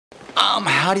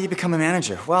How do you become a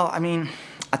manager? Well, I mean,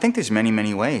 I think there's many,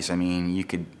 many ways. I mean, you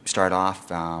could start off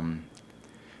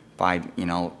by,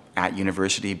 at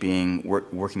university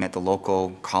working at the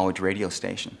local college radio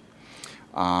station,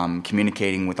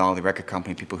 communicating with all the record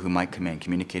company people who might come in,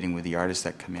 communicating with the artists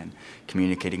that come in,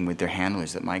 communicating with their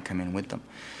handlers that might come in with them.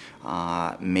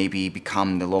 Maybe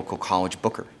become the local college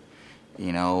booker.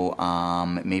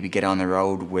 Maybe get on the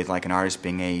road with like an artist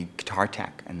being a guitar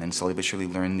tech, and then slowly but surely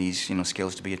learn these,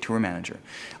 skills to be a tour manager.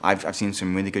 I've seen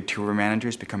some really good tour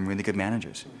managers become really good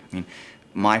managers. I mean,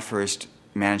 my first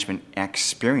management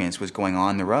experience was going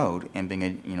on the road and being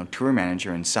a tour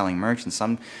manager and selling merch, and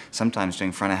sometimes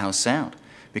doing front of house sound,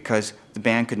 because the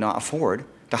band could not afford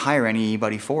to hire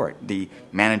anybody for it. The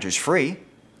manager's free,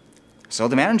 so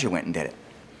the manager went and did it.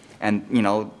 And,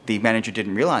 the manager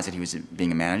didn't realize that he was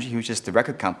being a manager. He was just the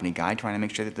record company guy trying to make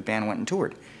sure that the band went and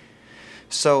toured.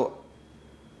 So,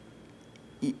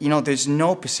 there's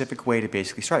no specific way to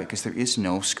basically start, because there is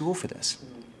no school for this.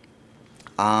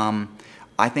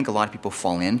 I think a lot of people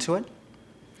fall into it.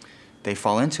 They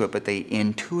fall into it, but they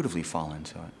intuitively fall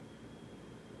into it.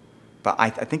 But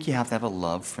I think you have to have a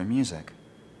love for music.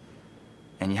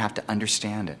 And you have to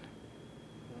understand it.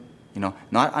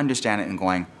 Not understand it and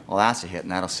going, well, that's a hit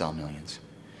and that'll sell millions.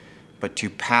 But to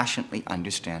passionately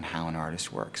understand how an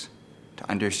artist works. To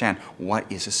understand what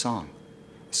is a song.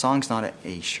 A song's not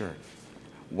a shirt.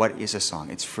 What is a song?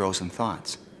 It's frozen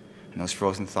thoughts. And those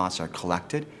frozen thoughts are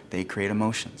collected, they create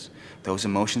emotions. Those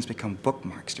emotions become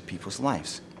bookmarks to people's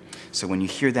lives. So when you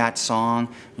hear that song,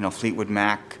 Fleetwood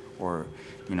Mac or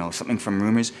something from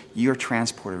Rumors, you're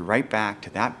transported right back to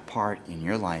that part in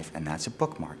your life, and that's a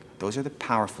bookmark. Those are the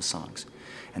powerful songs.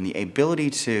 And the ability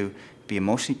to be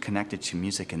emotionally connected to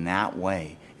music in that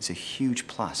way is a huge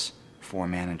plus for a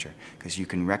manager, because you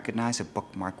can recognize a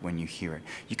bookmark when you hear it.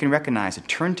 You can recognize a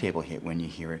turntable hit when you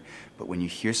hear it, but when you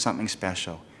hear something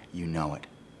special, you know it.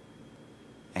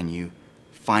 And you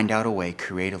find out a way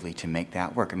creatively to make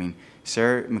that work. I mean,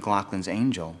 Sarah McLachlan's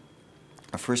Angel,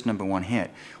 our first #1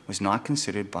 hit, was not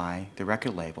considered by the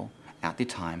record label at the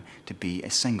time to be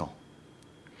a single.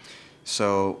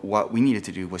 So what we needed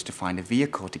to do was to find a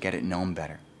vehicle to get it known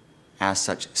better. As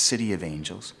such, City of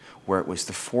Angels, where it was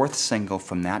the 4th single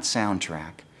from that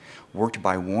soundtrack, worked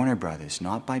by Warner Brothers,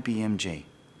 not by BMG.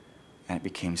 And it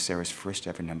became Sarah's first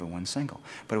ever #1 single.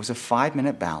 But it was a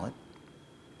 5-minute ballad,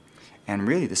 and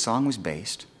really the song was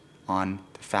based on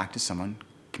the fact of someone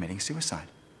committing suicide.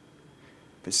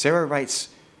 But Sarah writes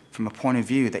from a point of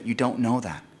view that you don't know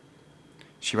that.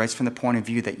 She writes from the point of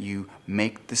view that you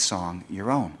make the song your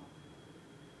own.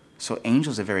 So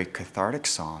Angel's a very cathartic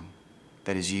song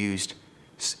that is used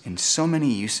in so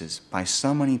many uses by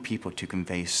so many people to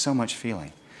convey so much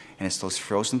feeling. And it's those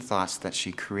frozen thoughts that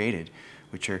she created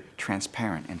which are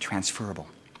transparent and transferable.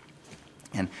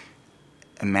 And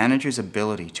a manager's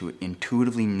ability to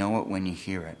intuitively know it when you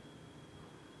hear it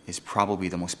is probably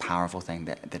the most powerful thing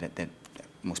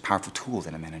most powerful tool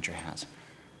that a manager has.